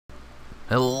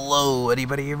Hello,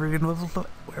 anybody ever in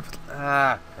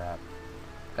Ah, crap.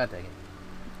 God dang it.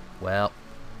 Well.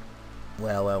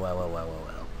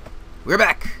 We're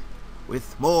back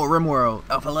with more Rimworld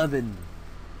Alpha 11.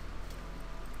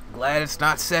 Glad it's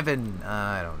not 7.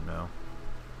 I don't know.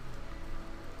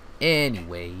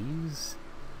 Anyways.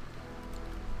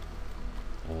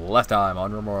 Last time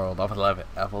on Rimworld Alpha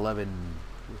 11.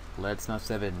 Glad it's not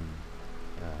 7.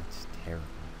 It's terrible.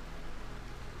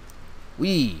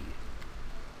 We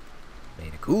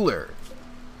made a cooler,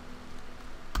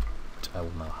 which I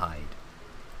will now hide,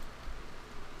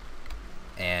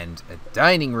 and a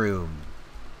dining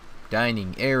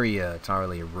area. It's not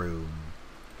really a room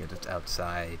because it's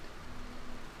outside.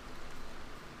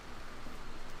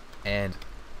 And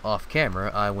off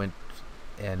camera, I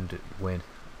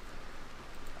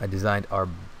designed our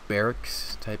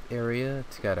barracks type area.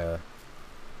 It's got a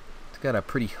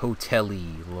pretty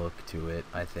hotel-y look to it,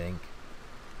 I think,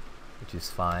 which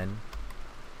is fine.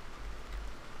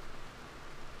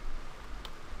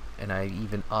 And I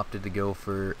even opted to go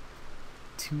for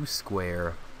two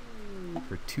square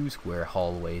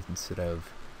hallways instead of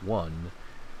one,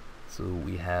 so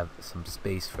we have some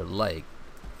space for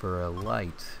a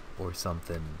light or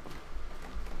something.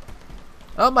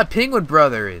 Oh, my penguin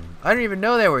brother! I didn't even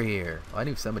know they were here. Well, I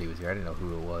knew somebody was here. I didn't know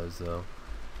who it was though.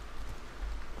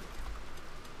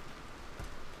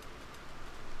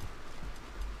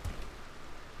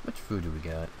 How much food do we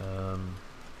got?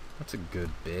 That's a good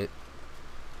bit.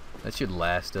 That should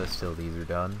last us till these are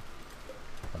done.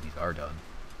 Well, these are done.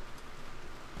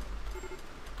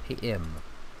 Hey, M.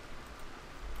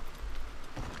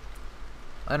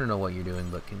 I don't know what you're doing,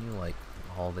 but can you, like,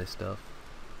 haul this stuff?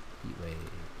 Heat wave.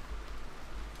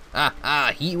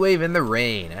 Ah, heat wave in the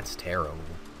rain. That's terrible.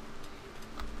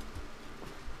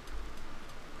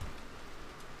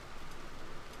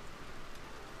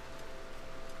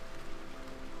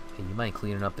 Hey, you mind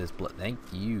cleaning up this blood? Thank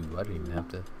you. I didn't even have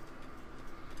to.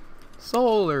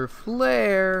 Solar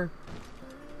flare.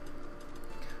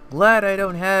 Glad I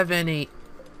don't have any.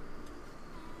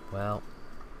 Well,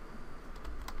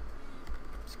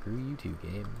 screw you too,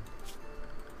 game.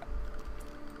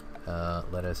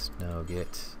 Let us now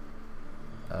get.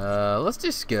 Let's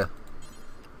just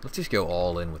go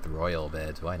all in with the royal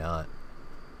beds. Why not?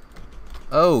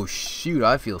 Oh shoot!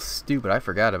 I feel stupid. I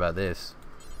forgot about this.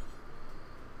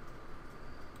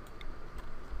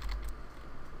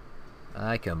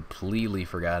 I completely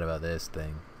forgot about this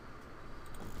thing.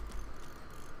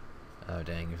 Oh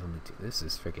dang, there's only two. This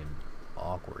is freaking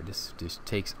awkward. This just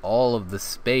takes all of the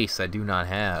space I do not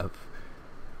have.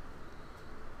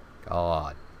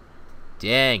 God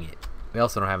dang it. We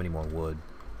also don't have any more wood.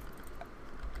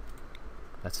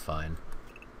 That's fine.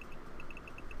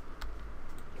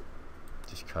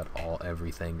 Just cut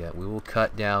everything down. We will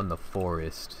cut down the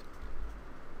forest.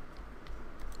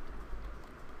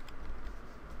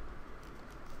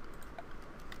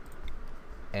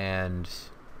 And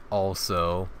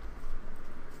also,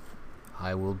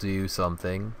 I will do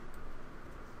something.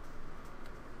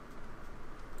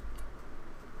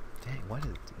 Dang, why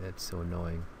did that's so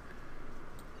annoying?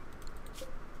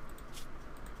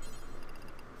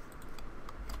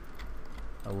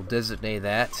 I will designate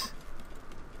that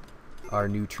our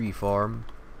new tree farm.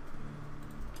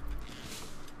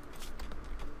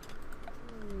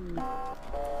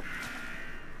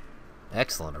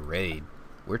 Excellent, a raid.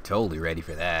 We're totally ready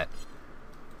for that.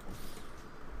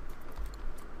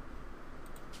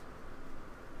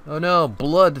 Oh no,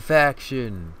 blood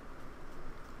faction.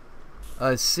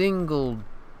 A single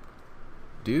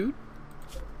dude?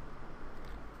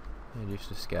 Yeah, just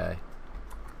this guy.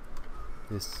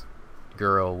 This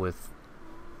girl with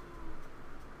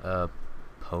a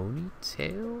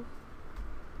ponytail?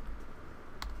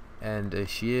 And a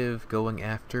shiv going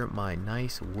after my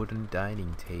nice wooden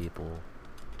dining table.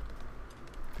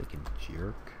 Freaking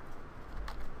jerk.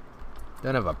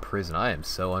 Don't have a prison. I am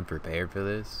so unprepared for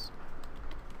this.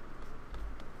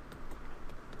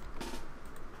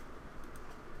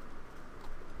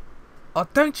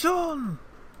 Attention,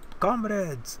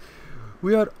 comrades!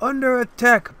 We are under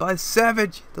attack by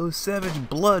those savage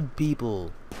blood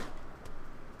people.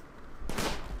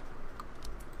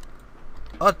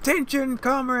 Attention,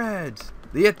 comrades!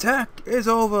 The attack is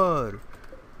over.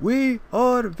 We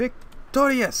are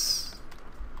victorious.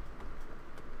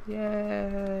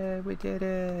 Yeah, we did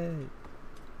it.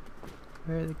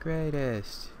 We're the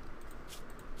greatest.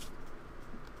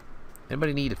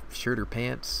 Anybody need a shirt or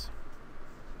pants?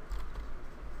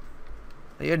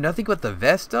 You have nothing but the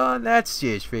vest on? That's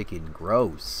just freaking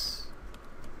gross.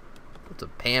 Put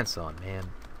some pants on,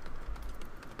 man.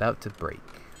 About to break.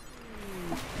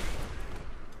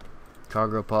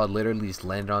 Cargo pod literally just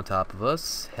landed on top of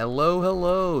us. Hello,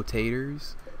 hello,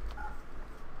 taters.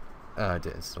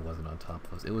 It still wasn't on top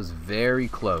of us. It was very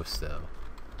close, though.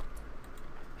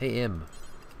 Hey, M.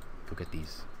 Go get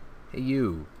these. Hey,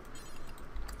 you.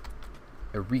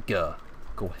 Eureka.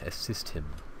 Go assist him.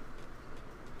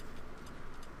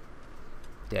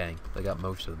 Dang, I got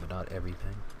most of them, but not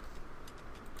everything.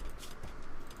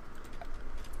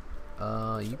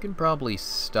 You can probably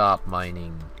stop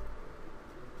mining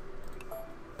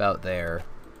about there.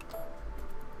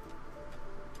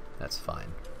 That's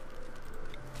fine.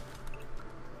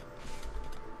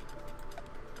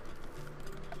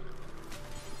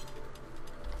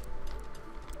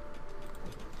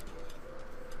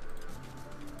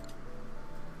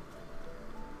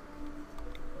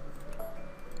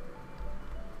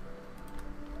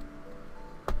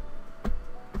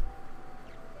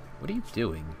 What are you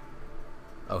doing?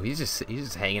 Oh, he's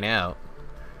just hanging out.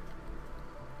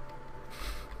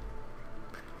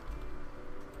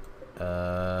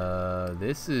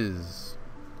 This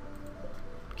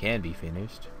can be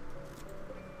finished.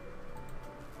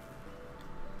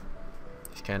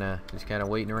 Just kind of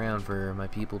waiting around for my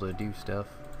people to do stuff.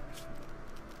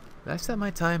 Did I set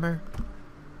my timer?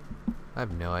 I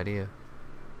have no idea.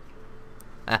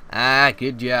 Ah,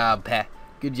 good job,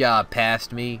 good job,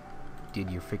 past me. Did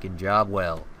your freaking job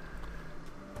well.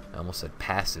 I almost said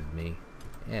passive me.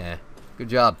 Yeah, good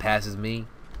job, passes me.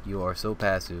 You are so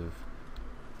passive.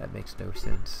 That makes no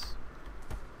sense.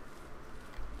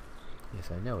 Yes,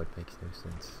 I know it makes no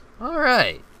sense.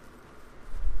 Alright.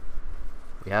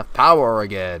 We have power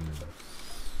again.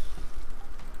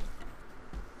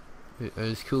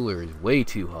 This cooler is way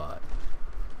too hot.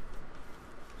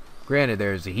 Granted,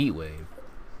 there's a heat wave.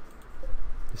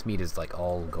 This meat is like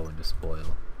all going to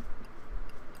spoil.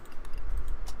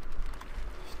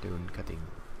 Stone cutting.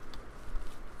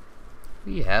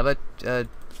 We have a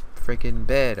freaking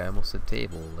bed. I almost said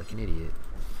table, like an idiot.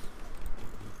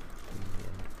 3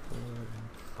 and 4 and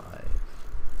 5.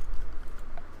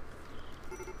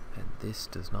 And this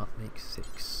does not make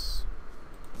 6.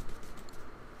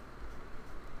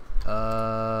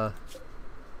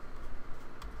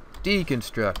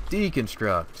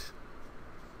 Deconstruct.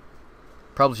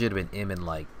 Probably should have been M in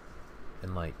like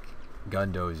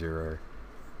Gundozer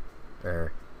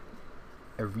or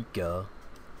Eureka.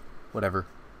 Whatever.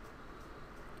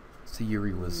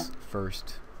 Sayuri was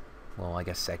first. Well, I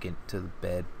guess second to the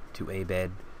bed, to a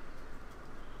bed.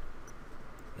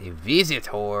 A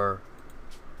visitor.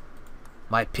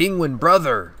 My penguin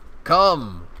brother,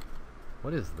 come.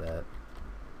 What is that?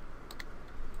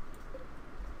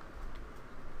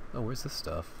 Oh, where's this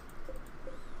stuff?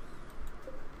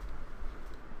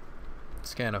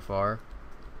 It's kind of far.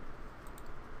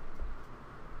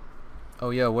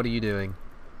 Oh, yo, what are you doing?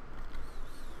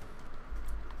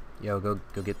 Yo, go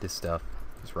get this stuff.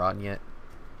 Is it rotten yet?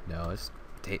 No, it's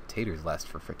taters last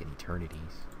for frickin'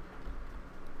 eternities.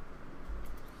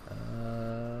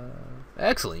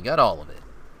 Excellent, you got all of it.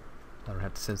 I don't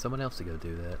have to send someone else to go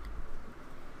do that.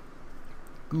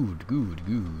 Good.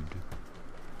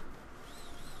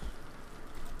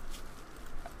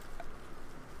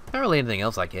 Not really anything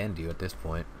else I can do at this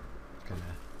point.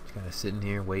 Just kinda sitting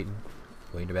here waiting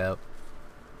about.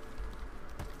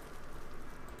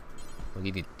 We'll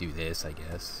need to do this, I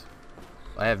guess.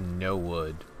 I have no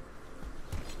wood.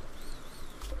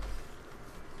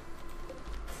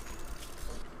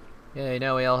 Yay,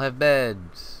 now we all have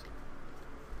beds.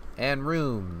 And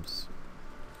rooms.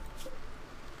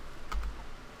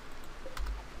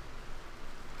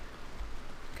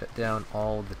 Cut down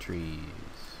all the trees.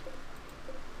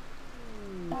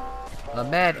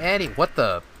 Mad Annie, what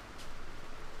the?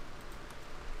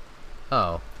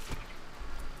 Oh.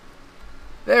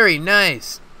 Very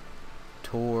nice.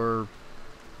 Trobo.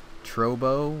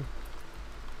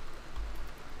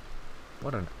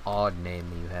 What an odd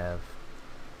name you have.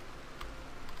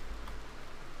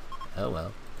 Oh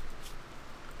well.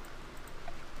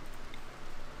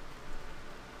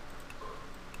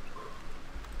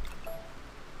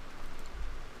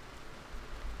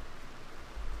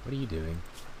 What are you doing?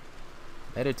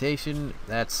 Meditation?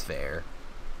 That's fair.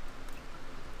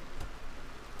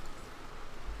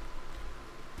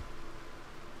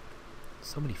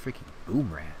 So many freaking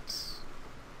boom rats.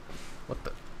 What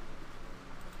the?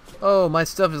 Oh, my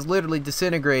stuff is literally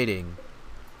disintegrating.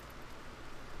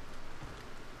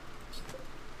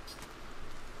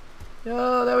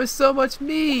 No, that was so much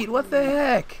meat. What the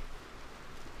heck?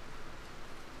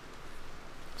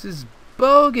 This is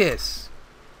bogus.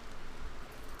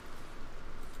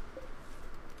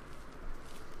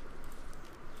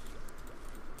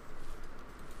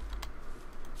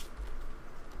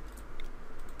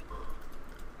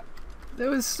 There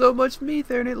was so much meat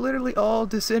there and it literally all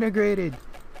disintegrated.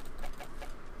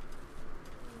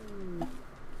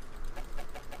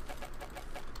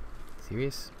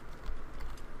 Serious?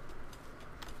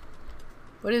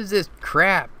 What is this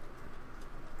crap?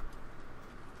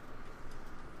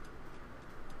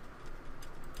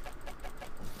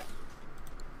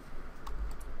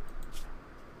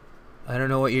 I don't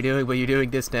know what you're doing, but you're doing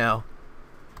this now.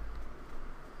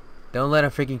 Don't let a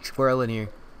freaking squirrel in here.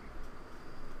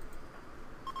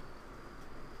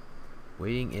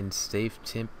 Waiting in safe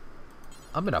temp.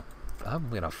 I'm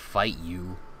gonna fight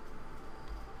you.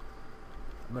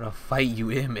 I'm gonna fight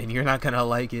you, Im, and you're not gonna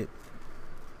like it.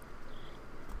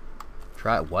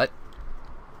 Try what?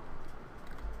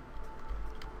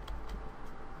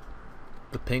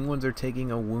 The penguins are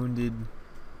taking a wounded.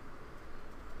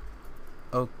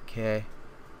 Okay.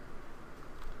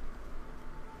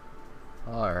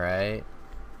 Alright.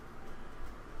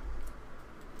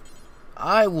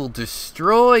 I will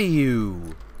destroy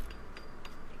you!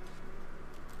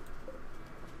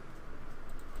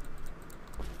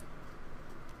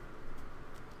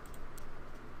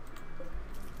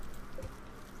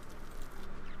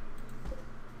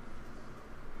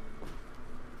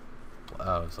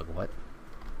 I was like, what?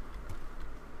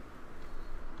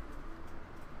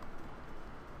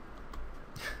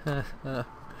 What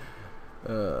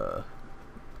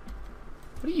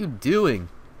are you doing?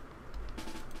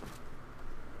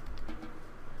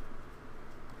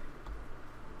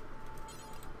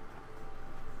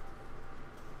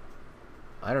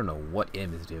 I don't know what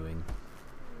Im is doing.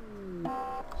 He's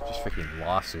just freaking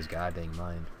lost his goddamn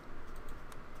mind.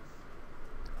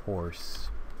 Horse.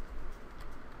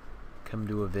 Come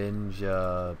to avenge,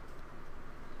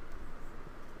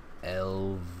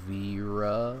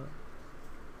 Elvira.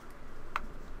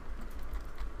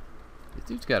 This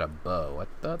dude's got a bow. I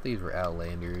thought these were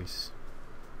Outlanders.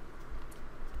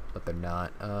 But they're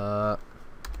not.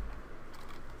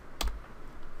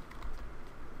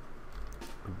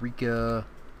 Rika,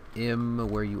 Im,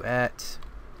 where you at?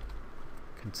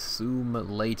 Consume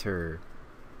later.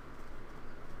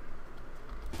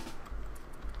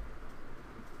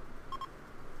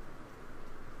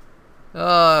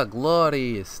 Ah,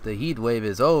 glorious! The heat wave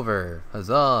is over!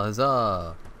 Huzzah,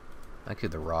 huzzah! Actually,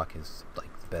 the rock is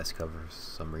like the best cover for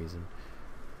some reason.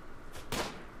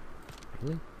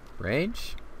 Really?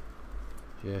 Range?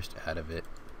 Just out of it.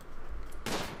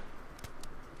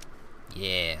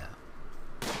 Yeah.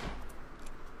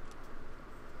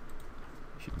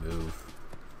 Should move.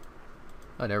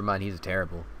 Oh, never mind. He's a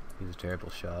terrible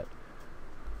shot.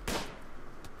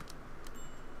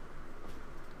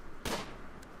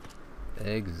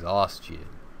 Exhaustion.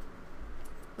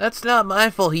 That's not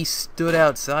my fault. He stood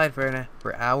outside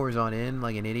for hours on end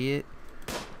like an idiot.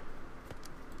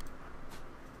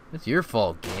 That's your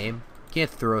fault, game. You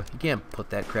can't put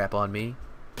that crap on me.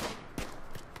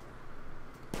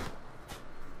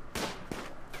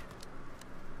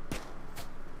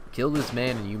 Kill this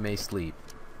man and you may sleep.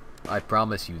 I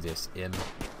promise you this, Im.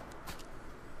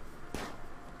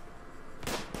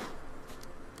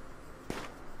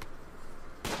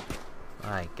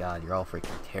 My God, you're all freaking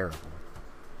terrible.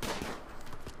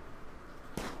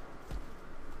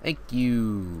 Thank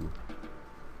you.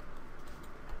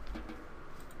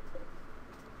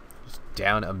 Just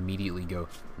down immediately, go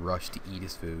rush to eat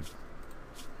his food.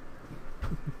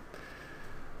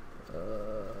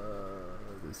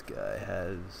 This guy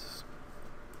has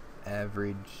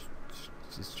average.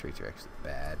 His traits are actually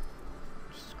bad.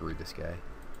 Screw this guy.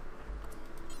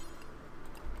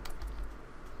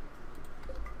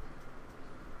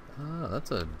 Ah,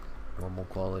 that's a normal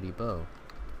quality bow.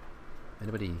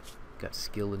 Anybody got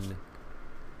skill in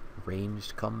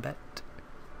ranged combat?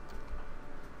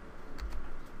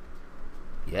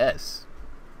 Yes.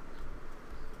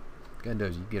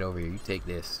 Gundos, you get over here. You take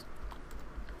this.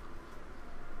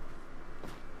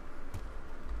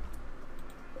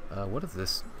 What is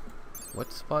this?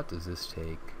 What spot does this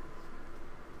take?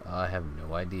 I have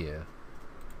no idea.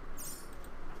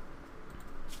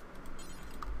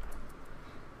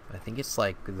 I think it's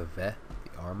like the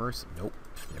armors. Nope.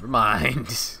 Never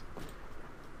mind.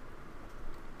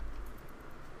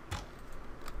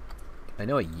 I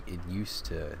know this used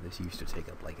to take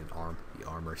up like the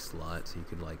armor slot, so you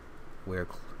could like wear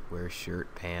a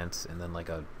shirt, pants, and then like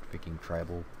a freaking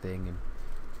tribal thing,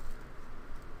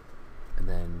 and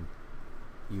then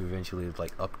you eventually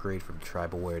like upgrade from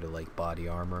tribal wear to like body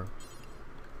armor.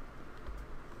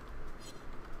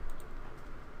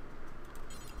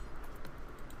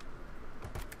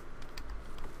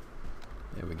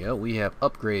 There we go. We have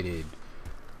upgraded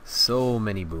so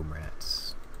many boom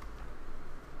rats.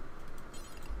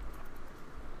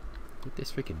 Put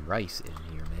this freaking rice in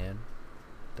here, man.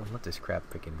 Don't let this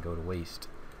crap freaking go to waste.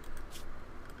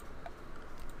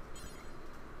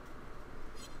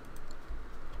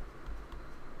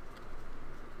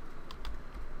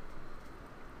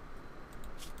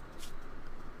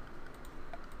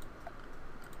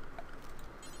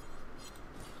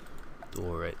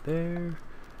 Door right there.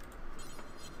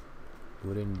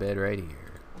 Wooden bed right here.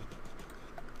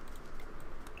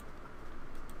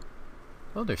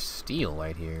 Oh, there's steel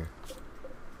right here.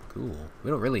 Cool. We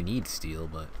don't really need steel,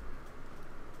 but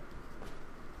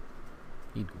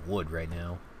need wood right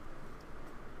now.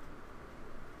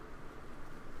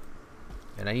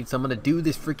 And I need someone to do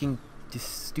this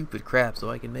stupid crap so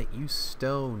I can make use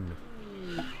stone.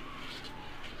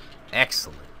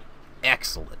 Excellent.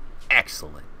 Excellent.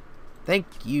 Excellent. Thank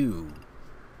you.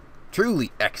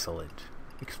 Truly excellent.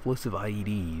 Explosive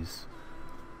IEDs.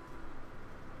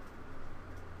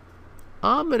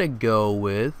 I'm gonna go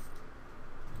with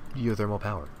geothermal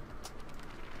power.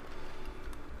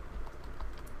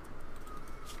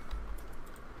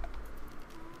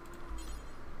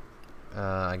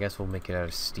 I guess we'll make it out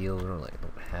of steel. We don't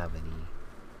have any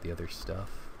of the other stuff.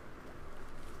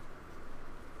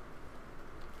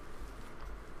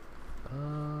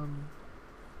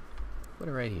 Put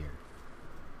it right here.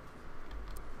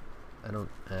 I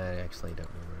actually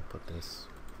don't know where to put this.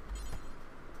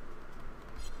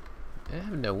 I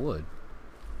have no wood.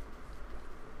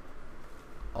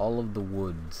 All of the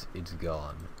woods, it's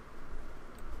gone.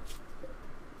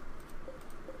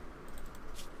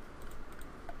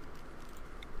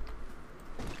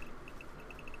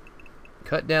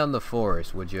 Cut down the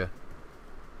forest, would you?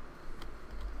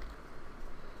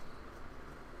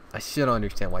 I still don't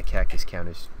understand why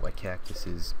cactuses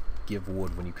give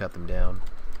wood when you cut them down.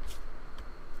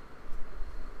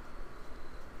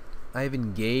 I've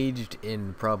engaged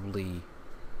in probably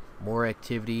more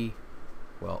activity.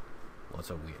 Well, it's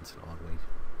a weird, it's an odd way.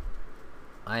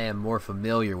 I am more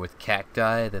familiar with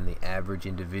cacti than the average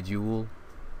individual,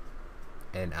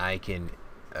 and I can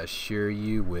assure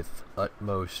you with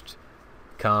utmost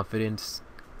confidence,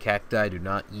 cacti do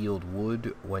not yield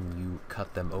wood when you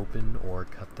cut them open or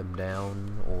cut them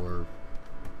down, or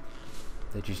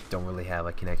they just don't really have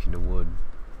a connection to wood.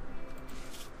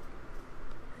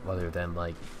 Other than,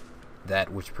 like,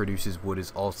 that which produces wood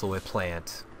is also a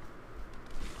plant.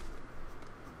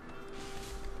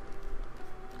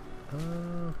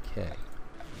 Okay.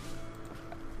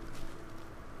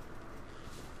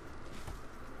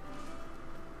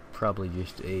 Probably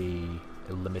just a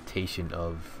limitation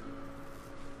of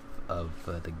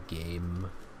the game.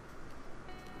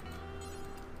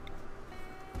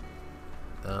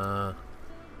 I'll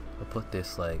put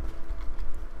this like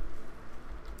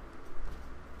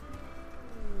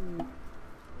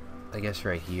I guess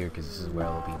right here, because this is where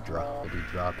I'll be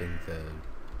dropping the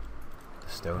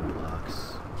stone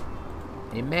blocks.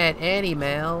 A mad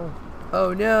animal!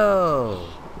 Oh no!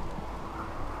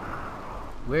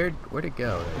 Where'd it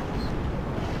go?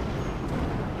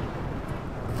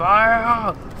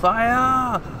 Fire!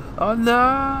 Fire! Oh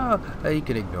no! You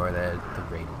can ignore that. The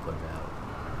rain will put it out.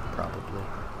 Probably.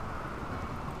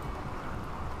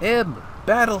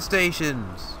 Battle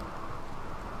stations!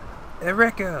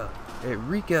 Eureka!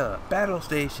 Battle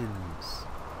stations!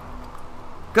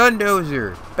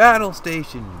 Gundozer! Battle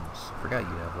stations! Forgot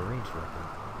you have a range weapon.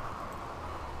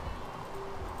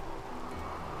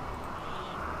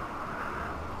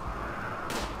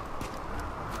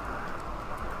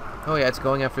 Oh yeah, it's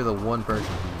going after the one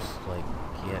person who's like,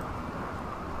 yeah.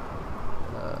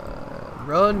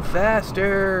 Run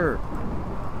faster!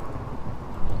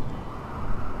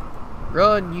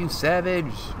 Run, you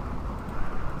savage!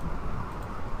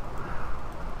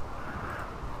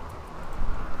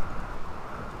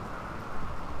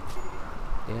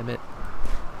 Damn it.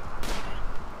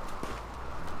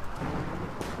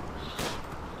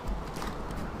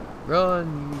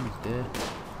 Run, you dead.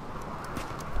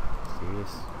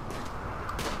 Serious?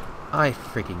 I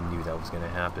freaking knew that was gonna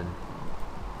happen.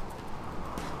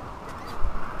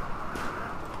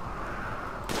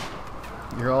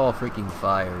 You're all freaking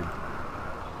fired.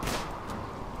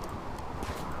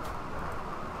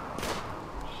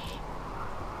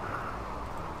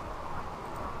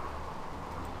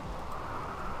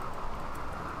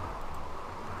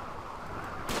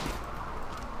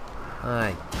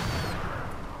 Hi.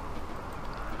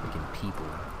 Freaking people.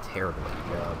 Terrible at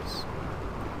jobs.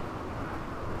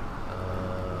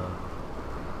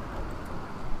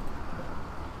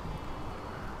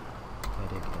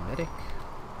 Medic.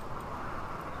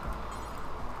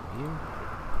 Here.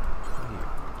 Here.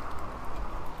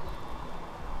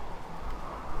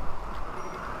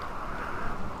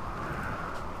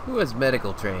 Who has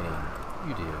medical training?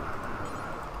 You do.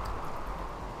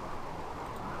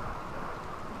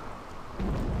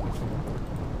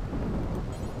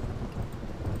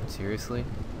 Seriously?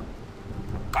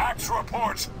 Axe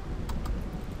report!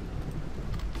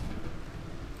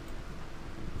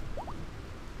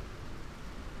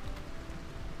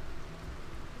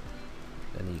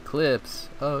 An eclipse?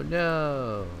 Oh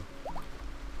no!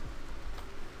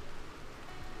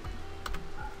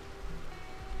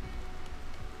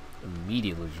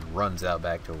 Immediately just runs out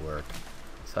back to work.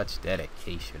 Such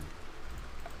dedication.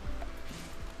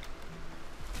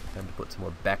 Time to put some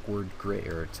more backward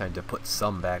or time to put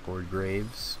some backward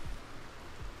graves.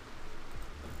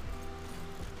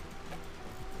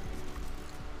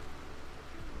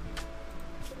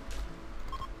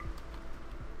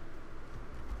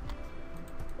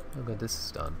 Oh god, this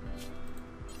is done.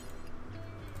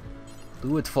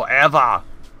 Do it forever!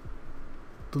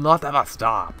 Do not ever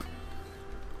stop!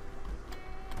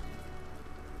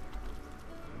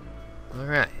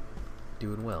 Alright.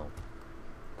 Doing well.